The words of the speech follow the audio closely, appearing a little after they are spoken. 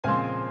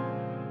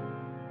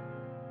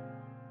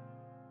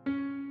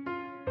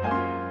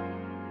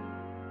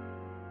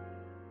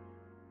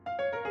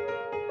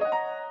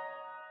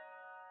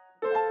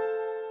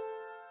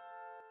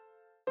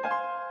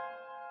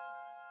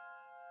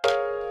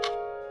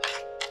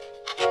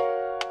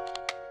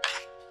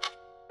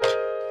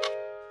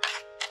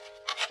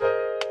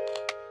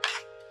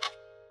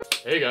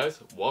Hey guys,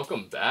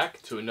 welcome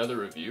back to another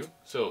review.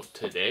 So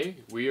today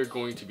we are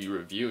going to be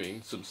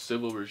reviewing some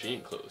Civil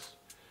Regime clothes.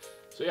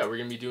 So yeah, we're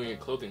going to be doing a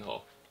clothing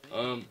haul.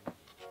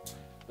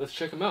 Let's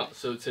check them out.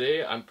 So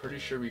today I'm pretty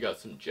sure we got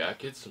some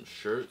jackets, some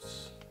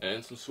shirts,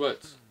 and some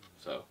sweats.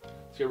 So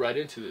let's get right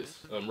into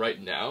this.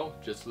 Right now,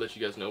 just to let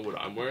you guys know what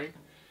I'm wearing,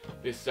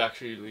 this is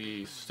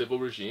actually Civil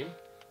Regime.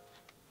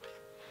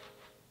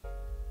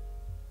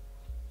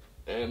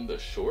 And the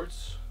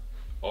shorts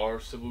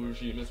are Civil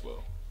Regime as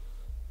well.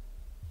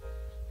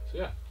 So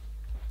yeah,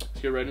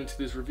 let's get right into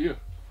this review.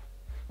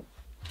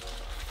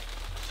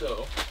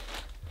 So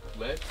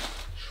let's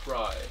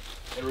try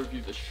and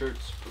review the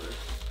shirts first.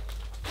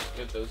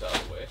 Get those out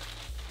of the way.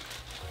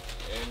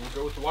 And we'll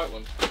go with the white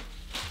one.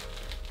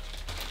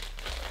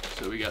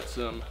 So we got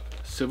some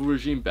Civil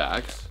Regime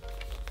bags.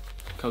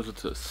 Comes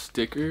with a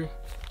sticker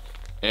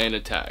and a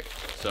tag.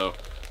 So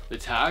the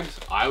tags,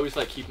 I always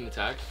like keeping the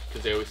tags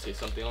because they always say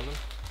something on them.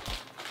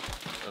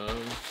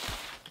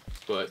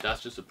 But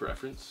that's just a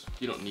preference.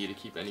 You don't need to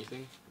keep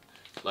anything.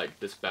 Like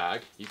this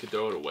bag, you could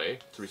throw it away,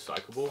 it's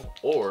recyclable,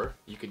 or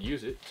you could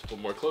use it to put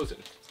more clothes in.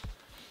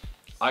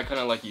 I kind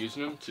of like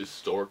using them to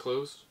store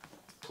clothes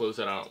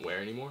that I don't wear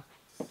anymore.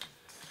 But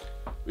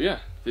yeah,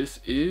 this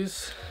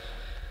is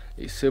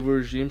a Civil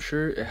Regime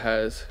shirt. It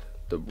has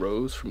the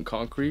rose from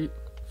Concrete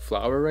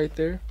flower right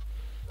there.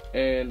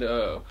 And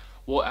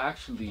we'll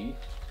actually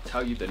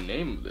tell you the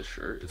name of the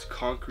shirt. It's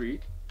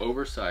Concrete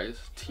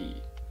Oversized Tee.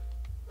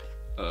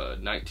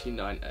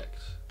 199X.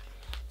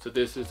 So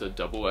this is a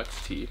double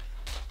XT,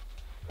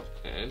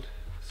 and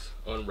let's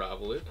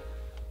unravel it.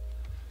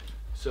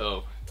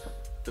 So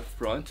the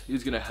front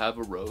is gonna have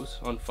a rose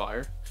on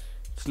fire.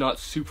 It's not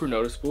super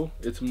noticeable.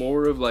 It's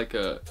more of like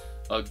a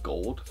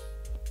gold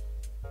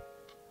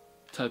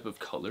type of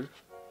color,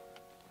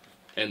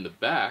 and the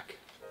back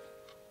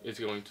is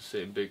going to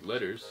say in big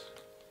letters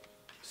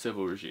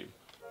Civil Regime.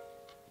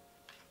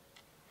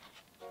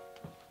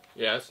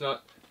 Yeah, it's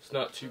not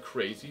too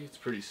crazy. It's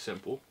pretty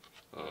simple.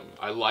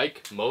 I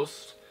like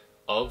most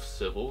of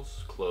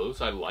Civil's clothes.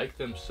 I like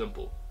them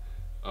simple.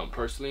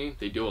 Personally,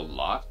 they do a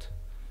lot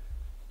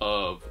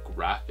of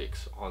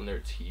graphics on their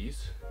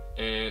tees,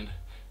 and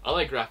I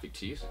like graphic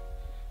tees.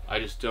 I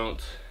just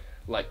don't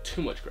like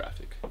too much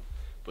graphic.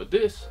 But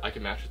this, I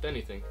can match with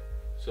anything.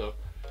 So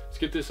let's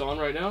get this on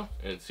right now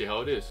and see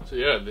how it is. So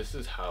yeah, this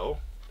is how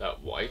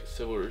that white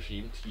Civil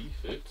Regime tee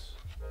fits.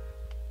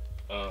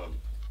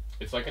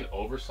 It's like an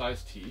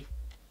oversized tee.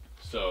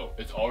 So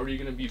it's already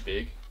gonna be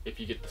big if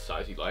you get the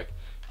size you like.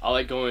 I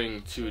like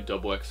going to a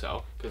double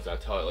XL because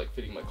that's how I like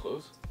fitting my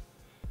clothes.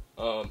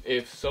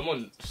 If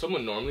someone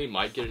normally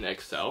might get an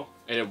XL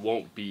and it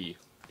won't be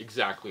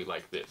exactly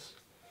like this.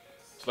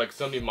 So like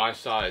somebody my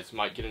size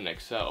might get an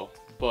XL,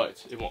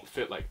 but it won't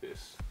fit like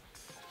this.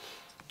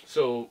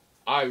 So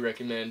I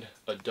recommend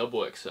a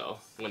double XL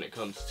when it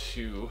comes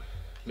to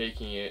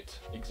making it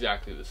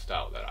exactly the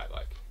style that I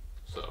like.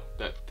 So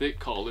that thick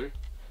collar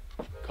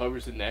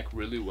covers the neck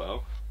really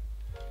well.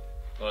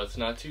 It's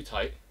not too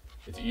tight.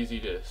 It's easy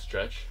to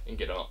stretch and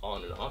get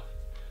on and off.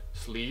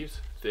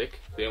 Sleeves, thick.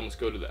 They almost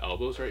go to the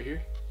elbows right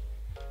here.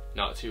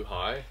 Not too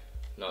high,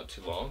 not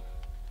too long.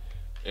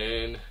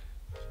 And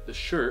the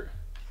shirt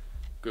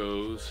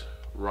goes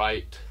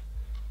right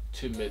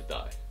to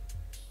mid-thigh.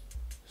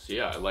 So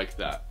yeah, I like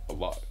that a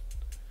lot.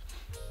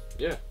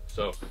 Yeah,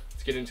 so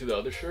let's get into the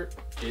other shirt.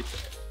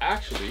 It's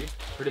actually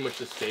pretty much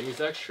the same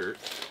exact shirt.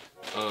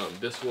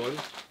 This one,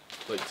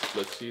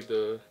 let's see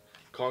the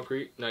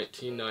Concrete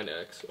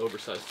 199X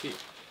oversized tee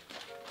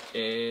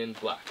in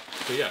black.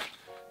 So yeah,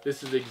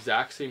 this is the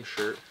exact same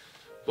shirt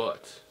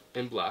but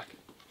in black.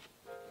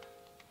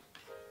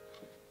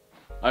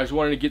 I just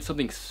wanted to get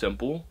something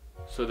simple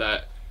so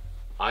that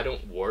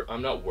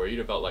I'm not worried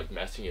about like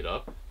messing it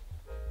up,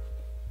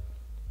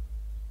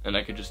 and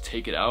I could just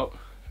take it out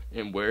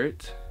and wear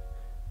it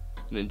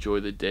and enjoy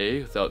the day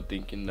without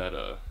thinking that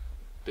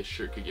this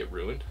shirt could get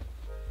ruined.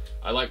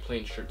 I like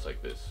plain shirts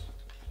like this.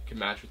 Can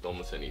match with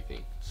almost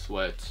anything.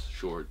 Sweats,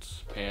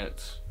 shorts,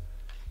 pants,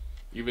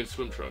 even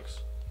swim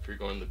trunks if you're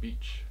going to the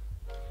beach.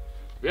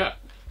 But yeah,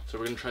 so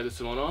we're gonna try this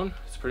one on.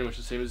 It's pretty much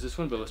the same as this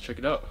one, but let's check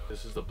it out.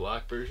 This is the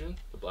black version,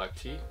 the black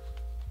tee.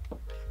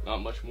 Not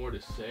much more to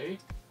say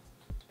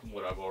from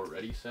what I've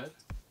already said.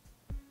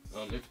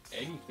 If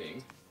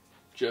anything,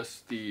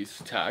 just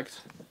these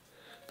tags.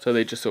 So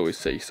they just always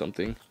say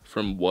something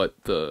from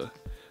what the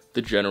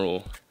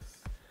general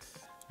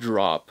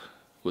drop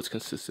was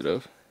consisted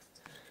of.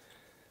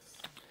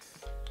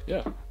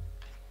 Yeah.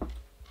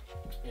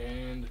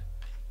 And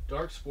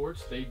Dark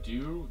Sports,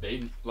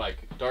 they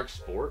like Dark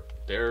Sport.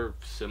 They're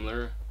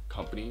similar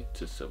company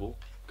to Civil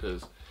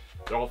because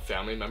they're all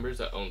family members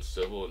that own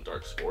Civil and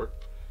Dark Sport.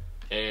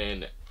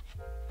 And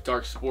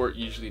Dark Sport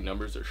usually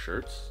numbers their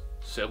shirts.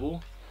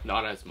 Civil,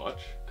 not as much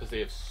because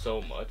they have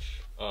so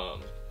much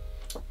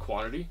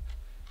quantity.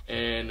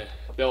 And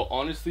they'll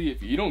honestly,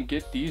 if you don't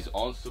get these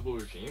on Civil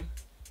Regime,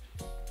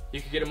 you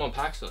can get them on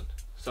PacSun.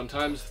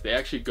 Sometimes they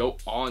actually go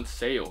on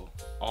sale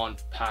on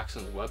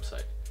PacSun's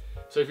website.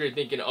 So if you're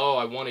thinking, oh,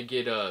 I want to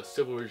get a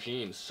Civil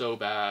Regime so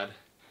bad,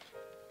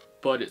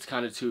 but it's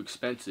kind of too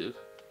expensive,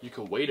 you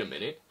could wait a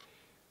minute.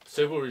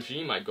 Civil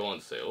Regime might go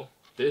on sale.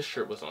 This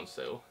shirt was on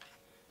sale.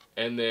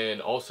 And then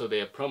also they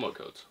have promo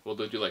codes. Well,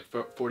 they'll do like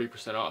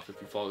 40% off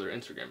if you follow their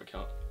Instagram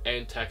account,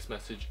 and text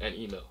message and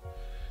email.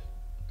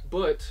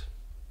 But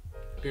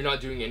if you're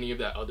not doing any of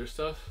that other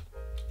stuff,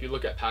 if you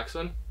look at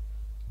PacSun,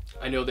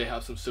 I know they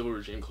have some Civil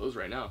Regime clothes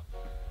right now.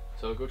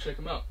 So go check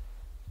them out.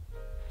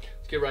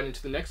 Let's get right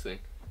into the next thing.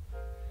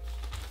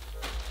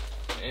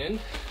 And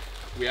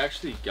we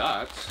actually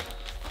got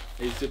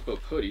a zip up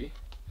hoodie.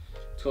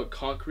 It's called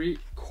Concrete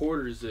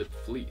Quarter Zip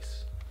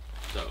Fleece.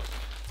 So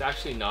it's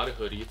actually not a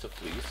hoodie, it's a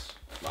fleece.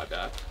 My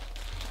bad.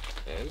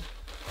 And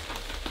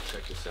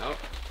check this out.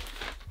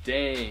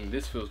 Dang,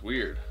 this feels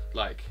weird.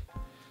 Like,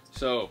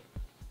 so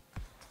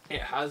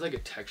it has like a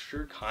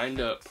texture,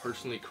 kinda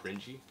personally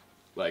cringy.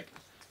 Like,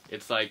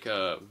 it's like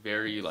a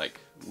very like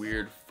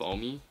weird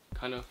foamy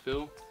kind of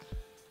feel.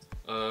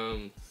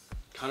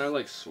 Kind of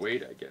like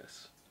suede, I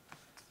guess.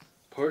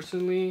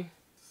 Personally,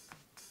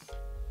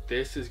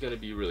 this is gonna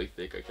be really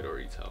thick, I could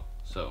already tell.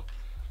 So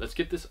let's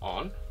get this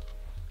on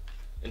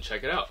and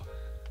check it out.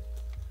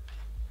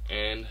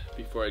 And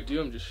before I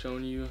do, I'm just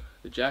showing you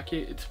the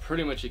jacket. It's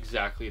pretty much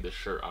exactly the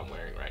shirt I'm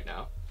wearing right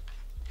now,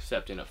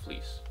 except in a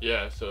fleece.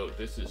 Yeah, so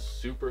this is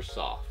super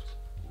soft,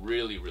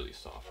 really, really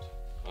soft.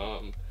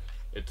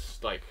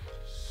 It's like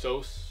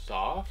so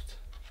soft,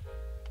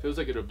 feels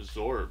like it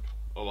absorbed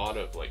a lot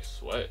of like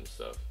sweat and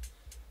stuff.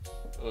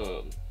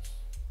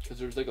 Because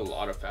there's like a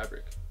lot of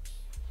fabric.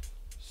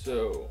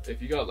 So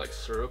if you got like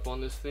syrup on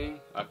this thing,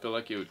 I feel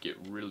like it would get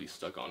really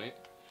stuck on it.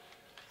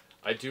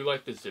 I do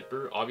like the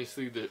zipper.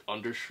 Obviously the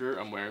undershirt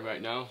I'm wearing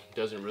right now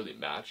doesn't really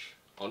match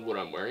on what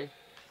I'm wearing,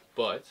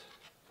 but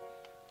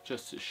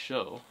just to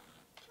show,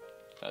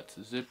 that's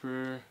the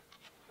zipper,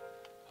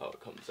 how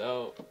it comes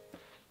out.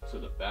 So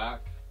the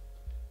back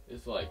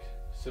is like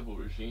Civil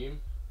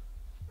Regime,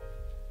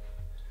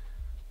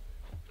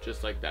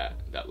 just like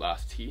that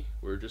last tee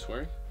we were just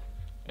wearing.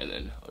 And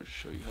then I'll just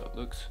show you how it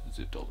looks,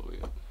 zipped all the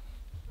way up.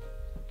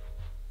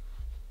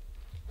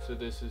 So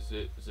this is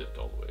it, zipped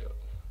all the way up.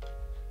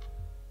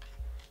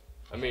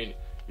 I mean,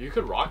 you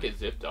could rock it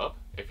zipped up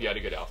if you had a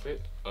good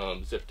outfit.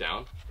 Zipped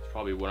down is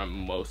probably what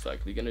I'm most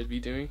likely gonna be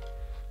doing.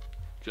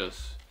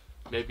 Just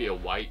maybe a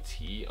white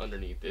tee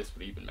underneath this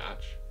would even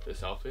match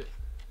this outfit.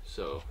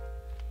 So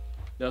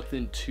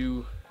nothing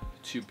too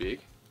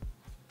big.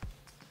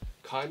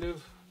 Kind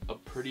of a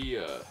pretty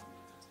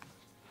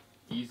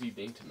easy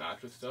thing to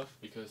match with stuff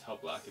because how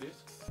black it is.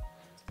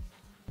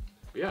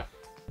 But yeah,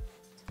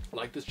 I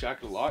like this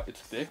jacket a lot.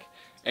 It's thick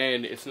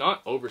and it's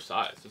not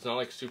oversized. It's not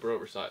like super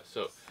oversized.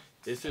 So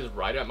this is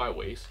right at my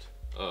waist.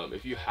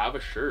 If you have a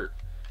shirt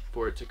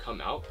for it to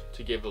come out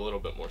to give a little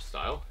bit more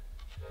style,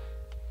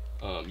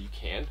 you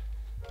can.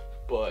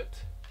 But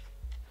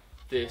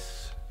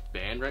this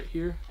band right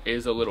here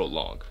is a little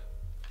long,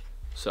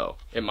 so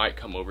it might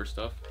come over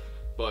stuff,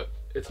 but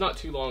it's not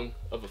too long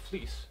of a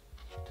fleece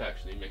to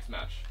actually mix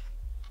match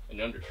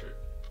an undershirt.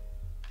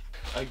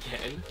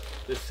 Again,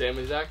 the same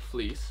exact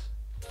fleece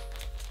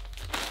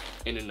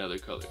in another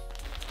color.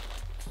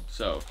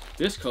 So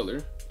this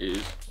color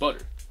is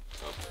butter.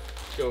 So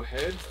let's go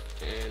ahead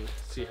and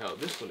see how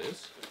this one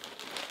is.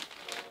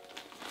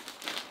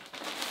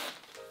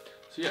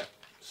 So yeah,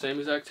 same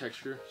exact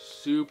texture,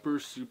 super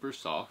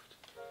soft.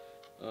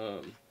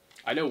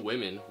 I know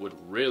women would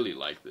really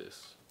like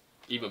this,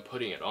 even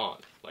putting it on.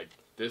 Like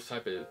this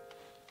type of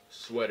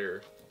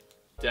sweater,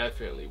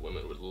 definitely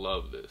women would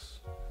love this.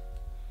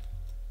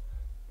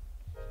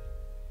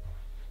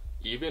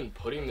 Even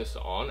putting this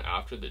on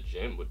after the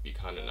gym would be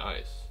kind of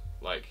nice.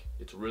 Like,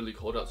 it's really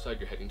cold outside,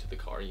 you're heading to the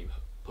car and you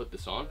put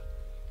this on,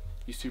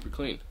 you're super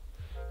clean.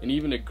 And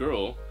even a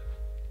girl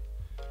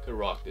could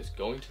rock this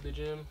going to the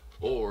gym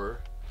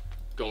or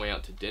going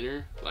out to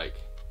dinner. Like,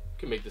 you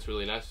can make this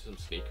really nice with some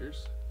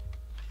sneakers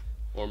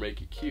or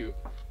make it cute,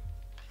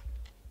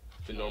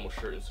 the normal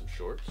shirt and some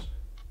shorts.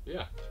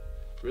 Yeah,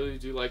 really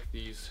do like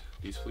these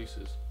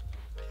fleeces.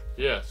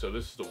 Yeah, so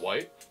this is the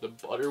white, the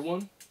butter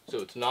one. So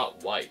it's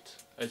not white.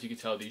 As you can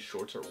tell, these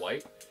shorts are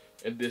white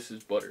and this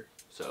is butter.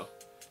 So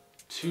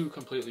two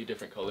completely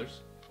different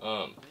colors.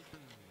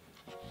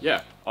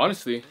 Yeah,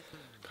 honestly,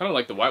 kind of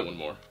like the white one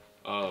more.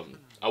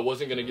 I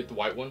wasn't gonna get the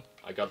white one.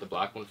 I got the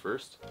black one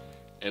first,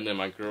 and then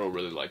my girl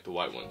really liked the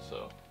white one,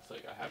 so it's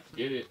like I have to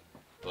get it.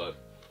 But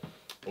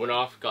I went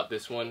off, got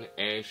this one,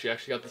 and she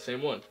actually got the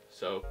same one.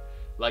 So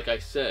like I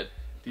said,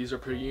 these are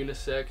pretty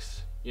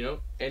unisex, you know,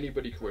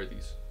 anybody can wear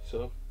these.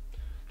 So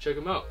check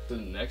them out. The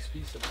next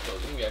piece of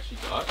clothing we actually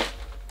got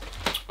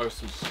are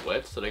some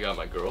sweats that I got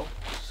my girl.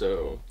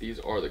 So these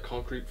are the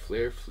Concrete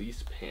Flare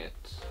Fleece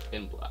Pants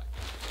in black.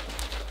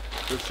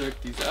 So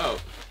check these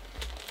out.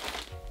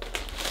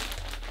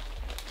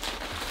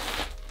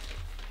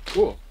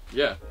 Cool.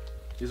 Yeah,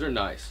 these are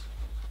nice.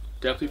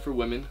 Definitely for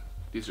women.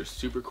 These are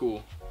super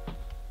cool.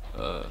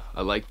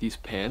 I like these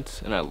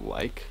pants, and I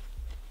like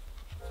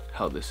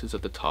how this is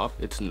at the top.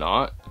 It's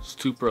not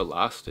super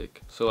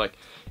elastic, so like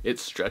it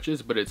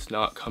stretches, but it's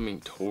not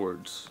coming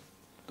towards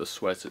the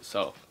sweats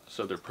itself.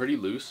 So they're pretty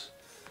loose.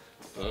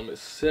 It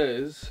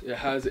says it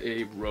has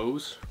a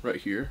rose right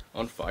here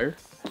on fire,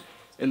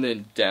 and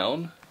then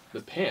down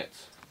the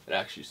pants it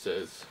actually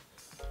says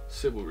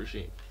civil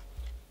regime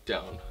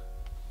down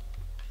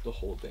the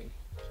whole thing.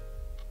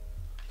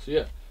 So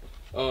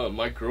yeah,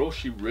 my girl,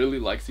 she really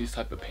likes these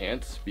type of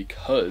pants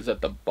because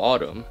at the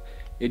bottom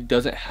it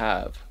doesn't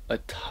have a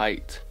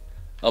tight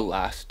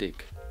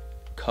elastic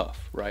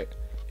cuff, right?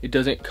 It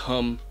doesn't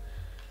come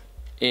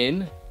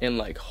in and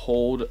like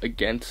hold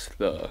against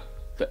the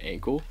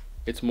ankle.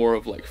 It's more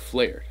of like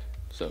flared.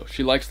 So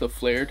she likes the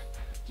flared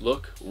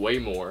look way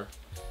more.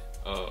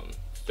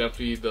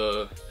 Definitely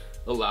the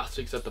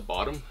elastics at the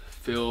bottom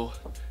feel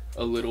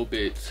a little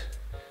bit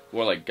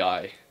more like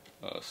guy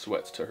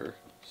sweats to her.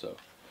 So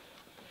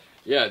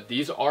yeah,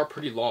 these are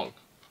pretty long.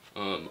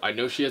 I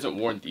know she hasn't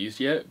worn these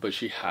yet, but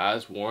she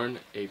has worn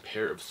a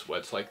pair of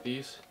sweats like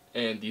these,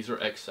 and these are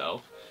XL.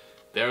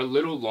 They're a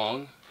little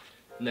long.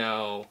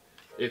 Now,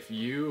 if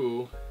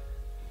you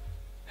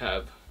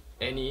have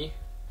any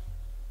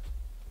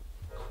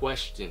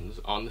questions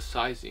on the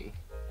sizing,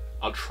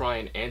 I'll try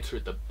and answer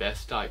it the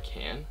best I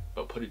can,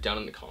 but put it down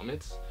in the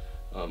comments.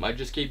 I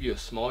just gave you a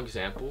small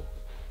example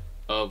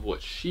of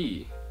what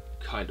she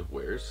kind of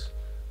wears.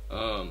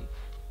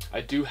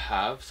 I do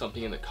have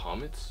something in the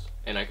comments,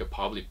 and I could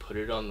probably put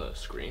it on the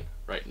screen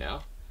right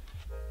now,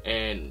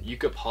 and you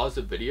could pause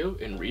the video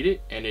and read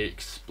it, and it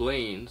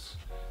explains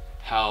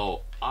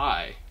how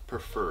I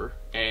prefer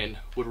and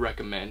would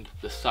recommend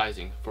the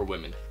sizing for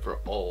women for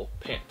all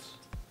pants.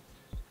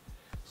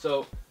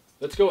 So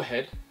let's go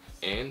ahead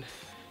and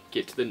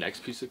get to the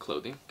next piece of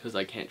clothing, because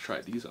I can't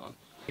try these on.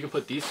 You can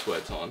put these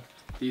sweats on.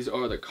 These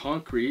are the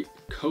Concrete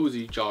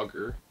Cozy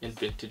Jogger in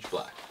vintage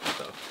black.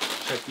 So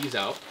check these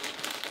out.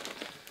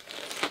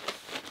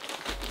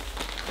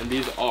 And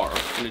these are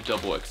in a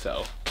double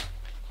XL.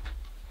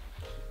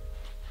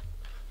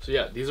 So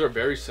yeah, these are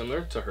very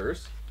similar to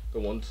hers,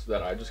 the ones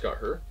that I just got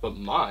her, but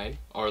mine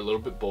are a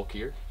little bit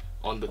bulkier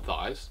on the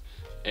thighs,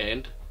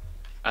 and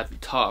at the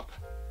top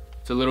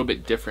it's a little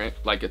bit different.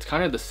 Like, it's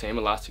kind of the same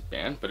elastic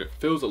band, but it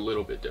feels a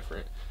little bit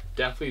different.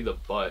 Definitely the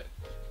butt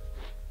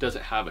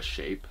doesn't have a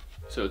shape,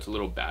 so it's a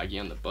little baggy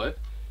on the butt,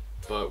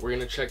 but we're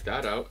gonna check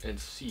that out and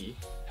see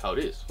how it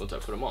is once I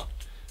put them on.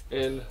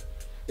 And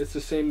it's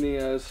the same thing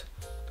as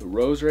the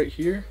rose right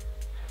here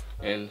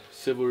and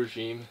civil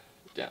regime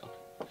down.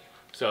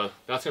 So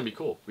that's gonna be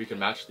cool. We can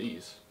match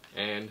these,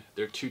 and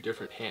they're two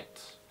different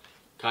pants,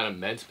 kind of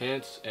men's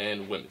pants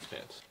and women's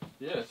pants.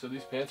 Yeah, so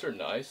these pants are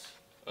nice.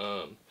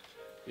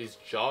 These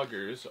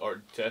joggers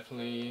are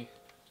definitely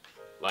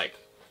like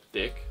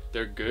thick.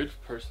 They're good.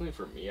 Personally,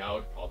 for me, I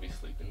would probably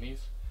sleep in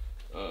these.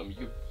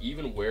 You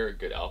even wear a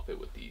good outfit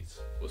with these,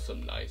 with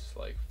some nice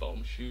like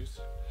foam shoes,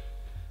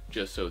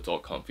 just so it's all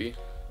comfy.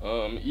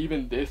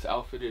 Even this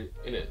outfit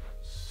in a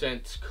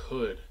sense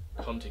could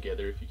come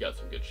together if you got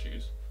some good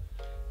shoes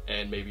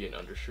and maybe an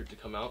undershirt to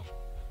come out.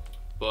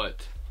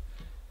 But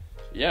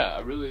yeah,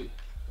 I really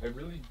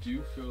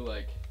do feel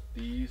like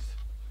these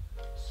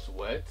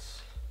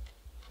sweats,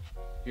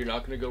 you're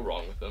not gonna go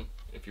wrong with them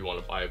if you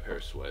want to buy a pair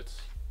of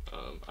sweats.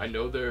 I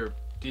know they're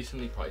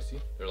decently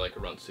pricey. They're like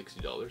around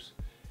 $60,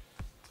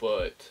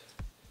 but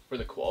for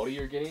the quality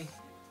you're getting,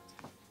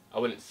 I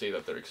wouldn't say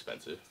that they're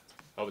expensive.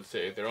 I would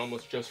say they're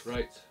almost just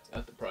right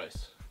at the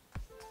price.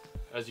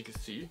 As you can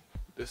see,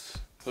 this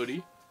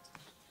hoodie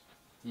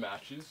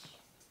matches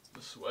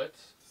the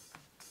sweats.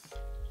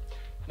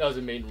 That was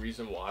the main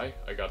reason why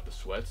I got the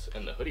sweats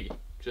and the hoodie,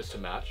 just to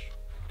match.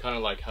 Kind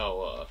of like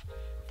how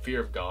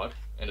Fear of God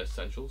and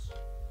Essentials,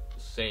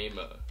 the same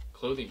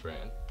clothing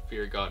brand,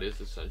 Fear of God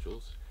is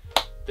Essentials,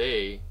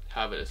 they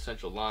have an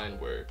essential line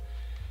where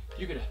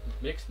you could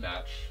mix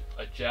match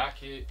a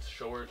jacket,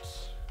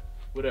 shorts,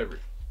 whatever,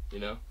 you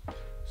know?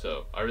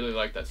 So I really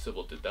like that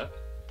Civil did that,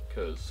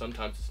 because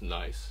sometimes it's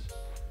nice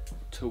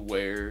to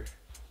wear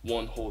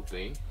one whole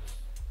thing.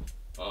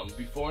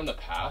 Before in the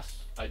past,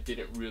 I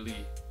didn't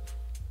really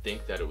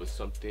think that it was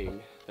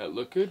something that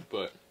looked good,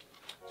 but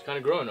it's kind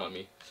of growing on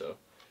me. So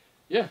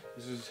yeah,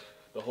 this is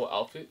the whole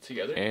outfit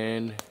together.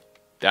 And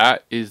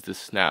that is the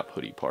snap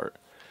hoodie part.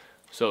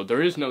 So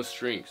there is no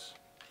strings,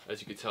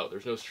 as you can tell.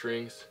 There's no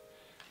strings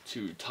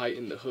to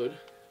tighten the hood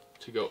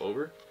to go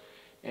over.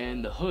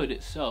 And the hood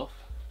itself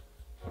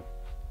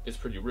is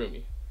pretty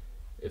roomy.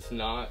 It's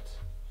not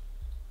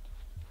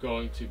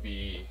going to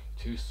be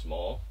too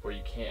small where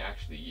you can't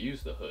actually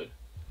use the hood,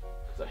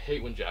 because I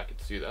hate when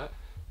jackets do that.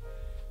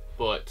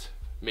 But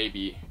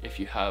maybe if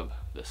you have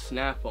the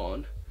snap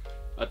on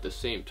at the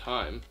same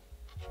time,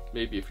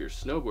 maybe if you're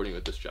snowboarding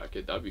with this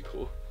jacket, that'd be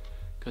cool,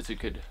 because it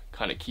could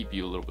kind of keep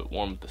you a little bit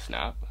warm with the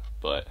snap.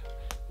 But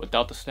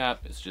without the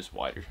snap, it's just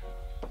wider.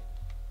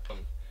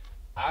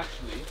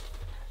 Actually,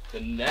 the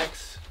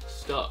next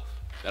stuff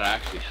that I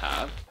actually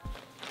have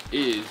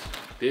is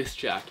this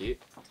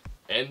jacket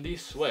and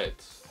these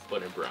sweats,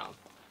 but in brown.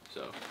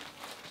 So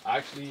I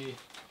actually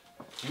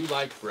do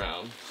like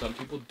brown. Some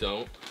people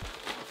don't.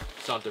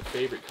 It's not their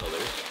favorite color,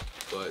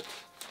 but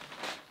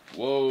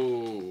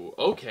whoa,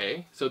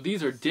 okay. So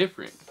these are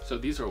different. So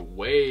these are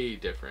way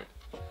different.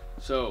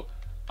 So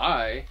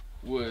I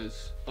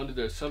was under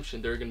the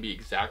assumption they're gonna be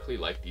exactly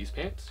like these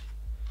pants,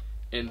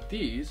 and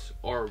these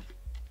are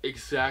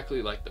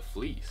exactly like the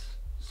Fleece.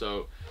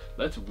 So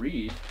let's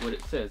read what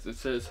it says. It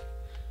says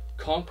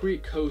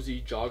concrete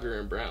cozy jogger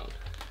in brown.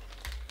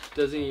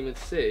 Doesn't even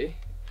say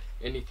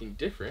anything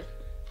different.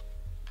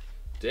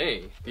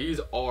 Dang, these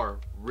are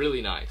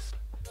really nice.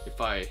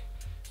 If I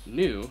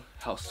knew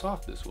how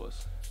soft this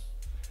was.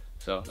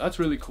 So that's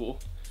really cool.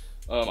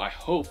 I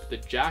hope the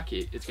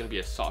jacket is gonna be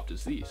as soft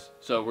as these.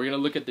 So we're gonna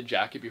look at the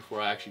jacket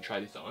before I actually try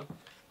these on,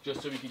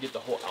 just so we can get the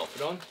whole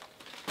outfit on.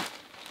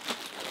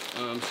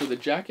 So the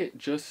jacket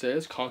just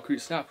says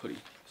concrete snap hoodie.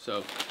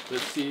 So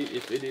let's see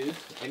if it is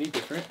any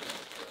different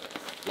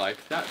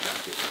like that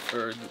jacket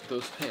or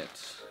those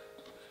pants.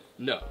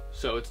 No,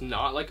 so it's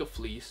not like a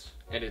fleece,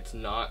 and it's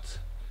not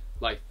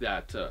like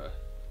that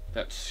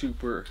that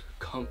super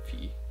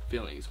comfy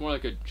feeling. It's more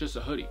like just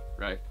a hoodie,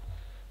 right?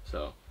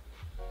 So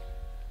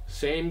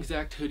same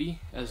exact hoodie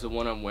as the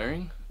one I'm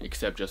wearing,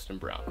 except just in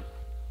brown.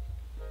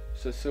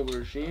 So Silver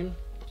Regime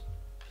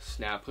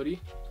snap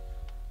hoodie,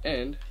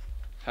 and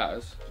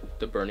has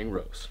the burning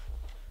rose.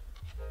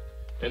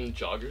 And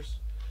joggers.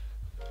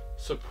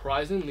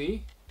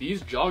 Surprisingly,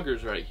 these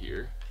joggers right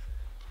here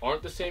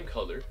aren't the same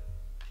color,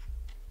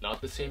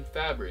 not the same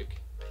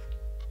fabric,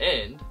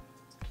 and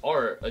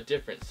are a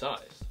different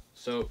size.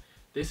 So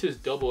this is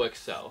double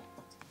XL,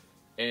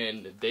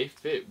 and they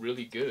fit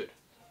really good.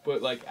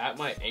 But like at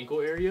my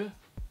ankle area,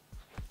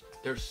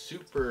 they're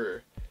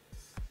super,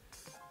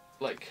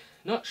 like,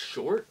 not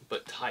short,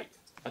 but tight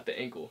at the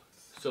ankle.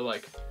 So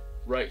like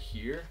right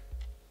here,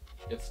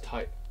 it's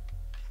tight.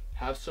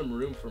 Have some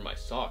room for my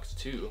socks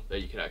too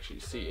that you can actually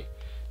see.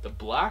 The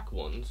black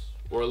ones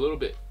were a little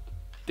bit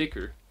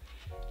thicker,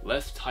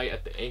 less tight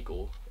at the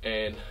ankle,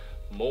 and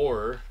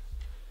more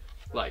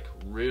like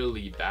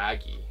really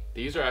baggy.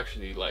 These are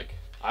actually like,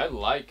 I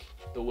like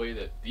the way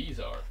that these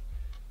are.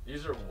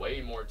 These are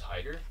way more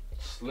tighter,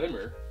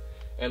 slimmer,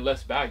 and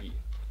less baggy.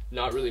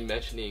 Not really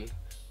mentioning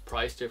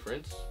price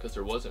difference, because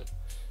there wasn't.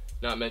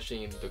 Not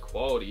mentioning the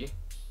quality,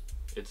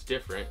 it's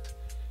different.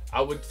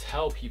 I would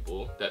tell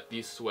people that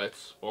these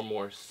sweats are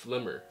more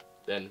slimmer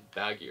than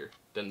baggier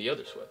than the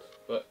other sweats.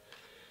 But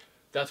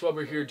that's why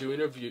we're here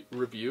doing a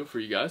review for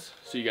you guys,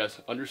 so you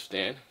guys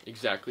understand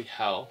exactly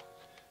how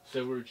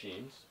Silver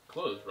Regime's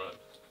clothes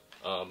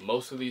run.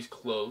 Most of these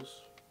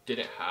clothes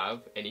didn't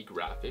have any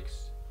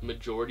graphics.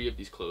 Majority of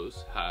these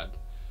clothes had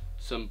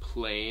some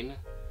plain,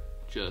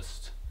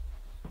 just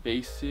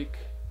basic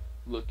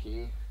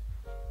looking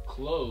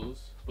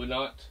clothes, but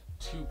not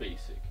too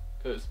basic,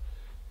 because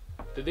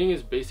the thing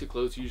is, basic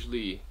clothes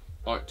usually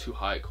aren't too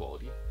high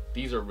quality.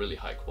 These are really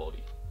high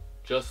quality,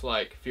 just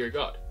like Fear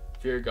God.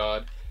 Fear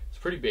God, it's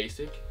pretty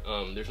basic.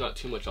 There's not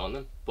too much on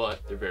them, but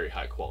they're very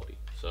high quality.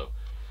 So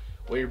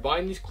when you're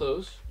buying these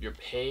clothes, you're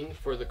paying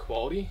for the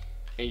quality,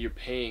 and you're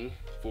paying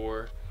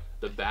for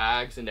the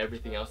bags and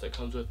everything else that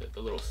comes with it, the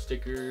little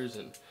stickers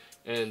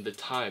and the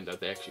time that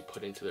they actually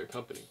put into their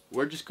company.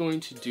 We're just going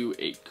to do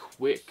a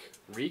quick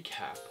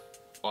recap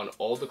on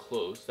all the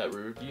clothes that we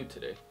reviewed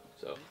today.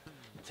 So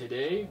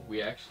today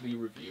we actually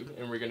reviewed,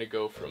 and we're gonna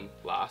go from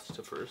last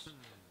to first,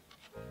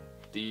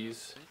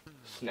 these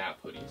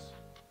snap hoodies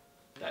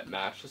that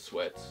match the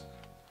sweats.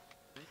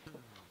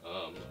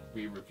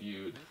 We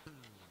reviewed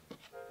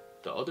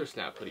the other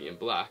snap hoodie in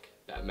black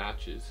that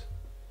matches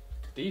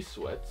these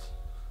sweats,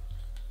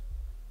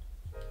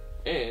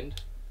 and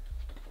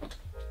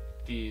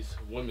these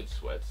women's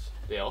sweats,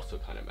 they also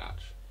kind of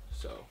match.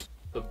 So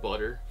the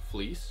butter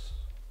fleece,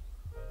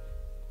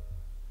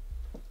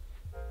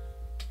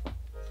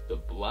 the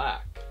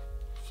black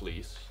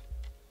fleece,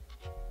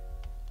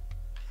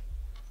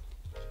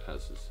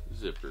 has this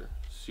zipper,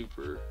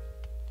 super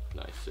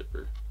nice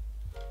zipper.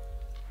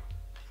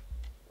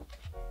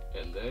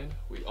 And then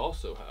we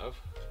also have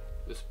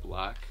this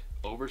black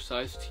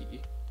oversized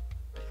tee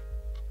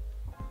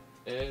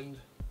and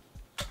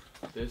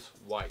this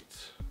white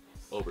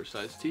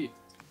oversized tee.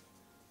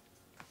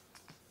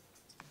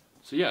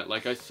 So yeah,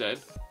 like I said,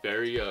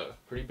 very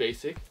pretty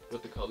basic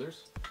with the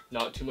colors,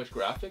 not too much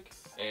graphic,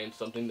 and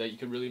something that you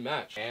could really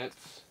match.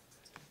 Pants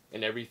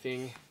and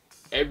everything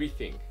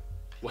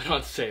went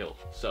on sale.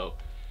 So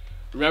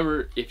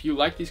remember, if you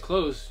like these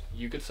clothes,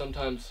 you could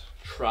sometimes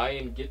try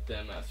and get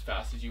them as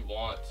fast as you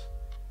want.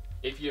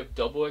 If you have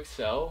double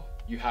XL,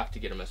 you have to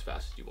get them as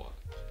fast as you want.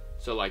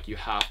 So like, you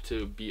have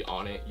to be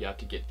on it, you have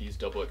to get these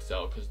double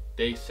XL because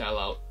they sell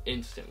out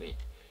instantly.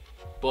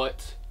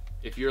 But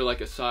if you're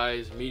like a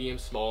size medium,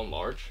 small, and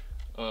large,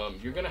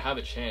 you're gonna have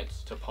a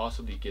chance to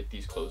possibly get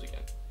these clothes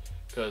again,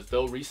 because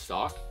they'll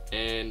restock,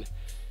 and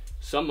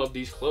some of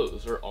these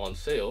clothes are on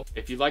sale.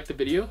 If you like the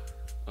video,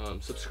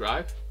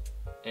 subscribe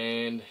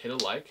and hit a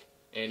like,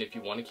 and if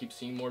you want to keep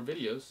seeing more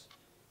videos,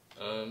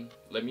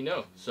 let me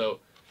know. So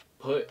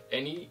put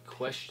any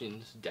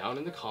questions down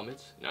in the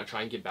comments, and I'll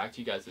try and get back to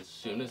you guys as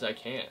soon as I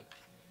can.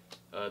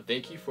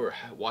 Thank you for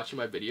watching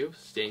my video,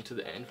 staying to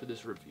the end for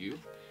this review,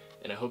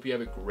 and I hope you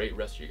have a great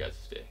rest of your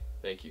guys' day.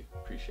 Thank you.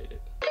 Appreciate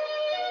it.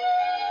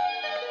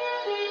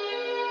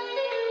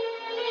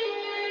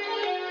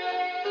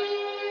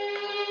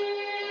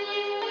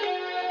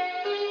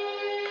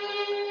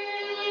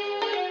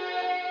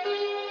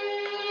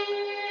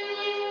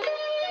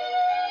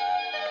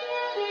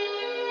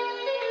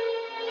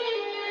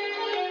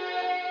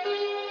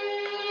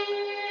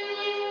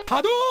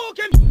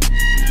 Hadouken!